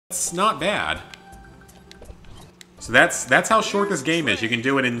That's not bad. So that's how short this game is. You can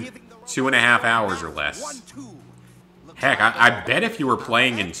do it in 2.5 hours or less. Heck, I bet if you were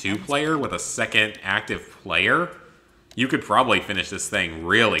playing in 2-player with a second active player, you could probably finish this thing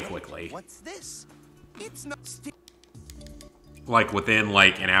really quickly. What's this? It's not like within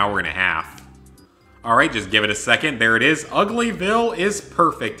like an hour and a half. Alright, just give it a second. There it is. Uglyville is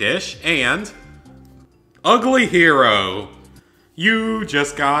perfect-ish. And Ugly Hero. You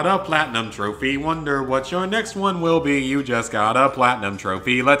just got a platinum trophy. Wonder what your next one will be. You just got a platinum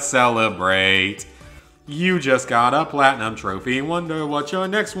trophy. Let's celebrate. You just got a platinum trophy. Wonder what your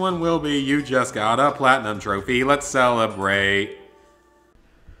next one will be. You just got a platinum trophy. Let's celebrate.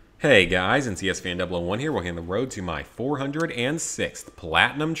 Hey guys, NCSFan001 here, walking the road to my 406th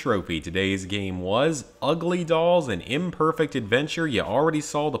Platinum Trophy. Today's game was Uglydolls and Imperfect Adventure. You already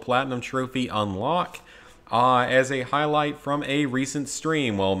saw the Platinum Trophy unlock as a highlight from a recent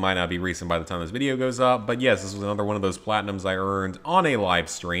stream. Well, it might not be recent by the time this video goes up, but yes, this was another one of those Platinums I earned on a live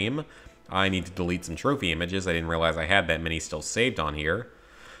stream. I need to delete some trophy images. I didn't realize I had that many still saved on here.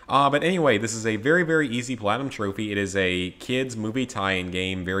 But anyway, this is a very, very easy Platinum Trophy. It is a kids movie tie-in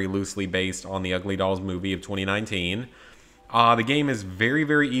game, very loosely based on the Uglydolls movie of 2019. The game is very,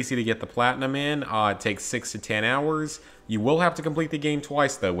 very easy to get the Platinum in. It takes 6 to 10 hours. You will have to complete the game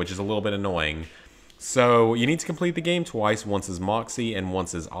twice, though, which is a little bit annoying. So you need to complete the game twice, once as Moxie and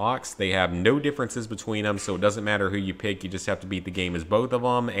once as Ox. They have no differences between them, so it doesn't matter who you pick. You just have to beat the game as both of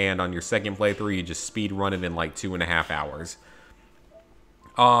them, and on your second playthrough, you just speed run it in like 2.5 hours.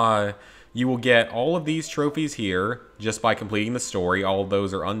 You will get all of these trophies here just by completing the story. All of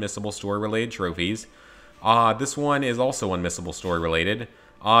those are unmissable story-related trophies. This one is also unmissable story-related.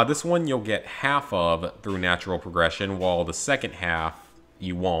 This one you'll get half of through natural progression, while the second half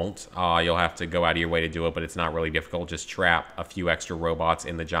you won't. You'll have to go out of your way to do it, but it's not really difficult. Just trap a few extra robots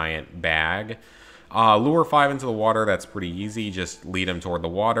in the giant bag. Lure 5 into the water, that's pretty easy. Just lead them toward the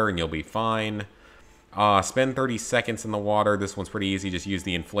water and you'll be fine. Spend 30 seconds in the water. This one's pretty easy. Just use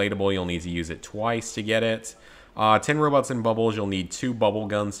the inflatable. You'll need to use it twice to get it. 10 robots in bubbles. You'll need 2 bubble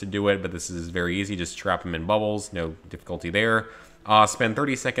guns to do it, but this is very easy. Just trap them in bubbles. No difficulty there. Spend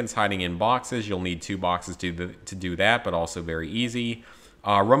 30 seconds hiding in boxes. You'll need 2 boxes to do that, but also very easy.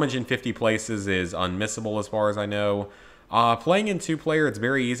 Rummage in 50 places is unmissable as far as I know. Playing in 2-player, it's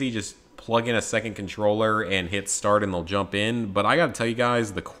very easy. Just plug in a second controller and hit start and they'll jump in. But I gotta tell you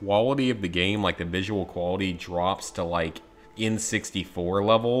guys, the quality of the game, like the visual quality, drops to like N64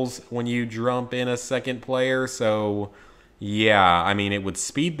 levels when you jump in a second player. So yeah, I mean, it would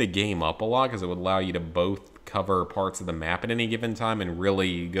speed the game up a lot because it would allow you to both cover parts of the map at any given time and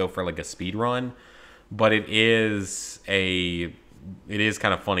really go for like a speed run. But it is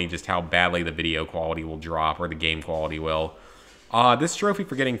kind of funny just how badly the video quality will drop, or the game quality will. This trophy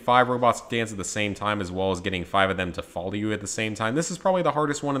for getting 5 robots to dance at the same time, as well as getting 5 of them to follow you at the same time. This is probably the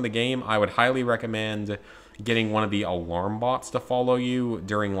hardest one in the game. I would highly recommend getting one of the alarm bots to follow you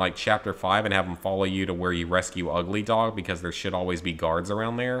during like chapter 5 and have them follow you to where you rescue Uglydolls, because there should always be guards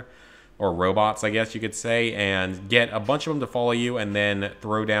around there. Or robots, I guess you could say. And get a bunch of them to follow you and then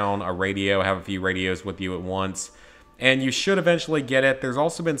throw down a radio, have a few radios with you at once. And you should eventually get it. There's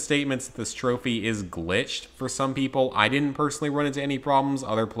also been statements that this trophy is glitched for some people. I didn't personally run into any problems.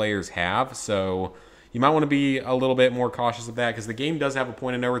 Other players have. So you might want to be a little bit more cautious of that, because the game does have a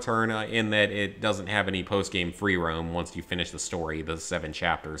point of no return in that it doesn't have any post-game free roam once you finish the story, the 7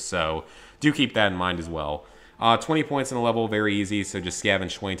 chapters. So do keep that in mind as well. 20 points in a level, very easy. So just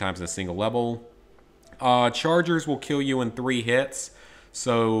scavenge 20 times in a single level. Chargers will kill you in 3 hits.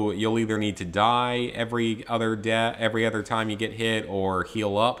 So you'll either need to die every other time you get hit, or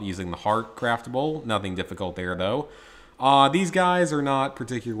heal up using the heart craftable. Nothing difficult there though. These guys are not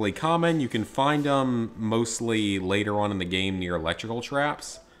particularly common. You can find them mostly later on in the game near electrical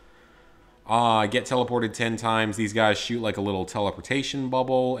traps. Get teleported 10 times. These guys shoot like a little teleportation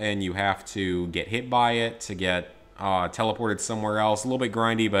bubble, and you have to get hit by it to get teleported somewhere else. A little bit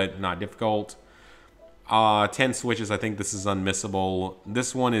grindy, but not difficult. 10 switches, I think this is unmissable.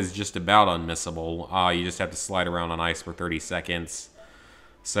 This one is just about unmissable. You just have to slide around on ice for 30 seconds.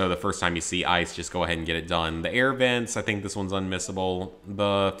 So the first time you see ice, just go ahead and get it done. The air vents, I think this one's unmissable.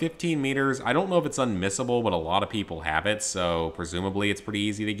 The 15 meters, I don't know if it's unmissable, but a lot of people have it, so presumably it's pretty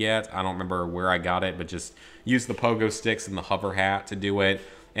easy to get. I don't remember where I got it, but just use the pogo sticks and the hover hat to do it.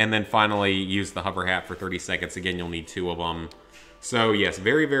 And then finally, use the hover hat for 30 seconds. Again, you'll need 2 of them. So yes,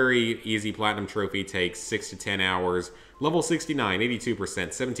 very, very easy Platinum Trophy. Takes 6 to 10 hours. Level 69,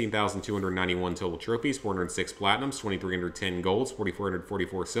 82%, 17,291 total trophies, 406 Platinums, 2,310 Golds,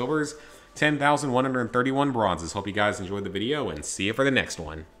 4,444 Silvers, 10,131 Bronzes. Hope you guys enjoyed the video, and see you for the next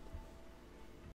one.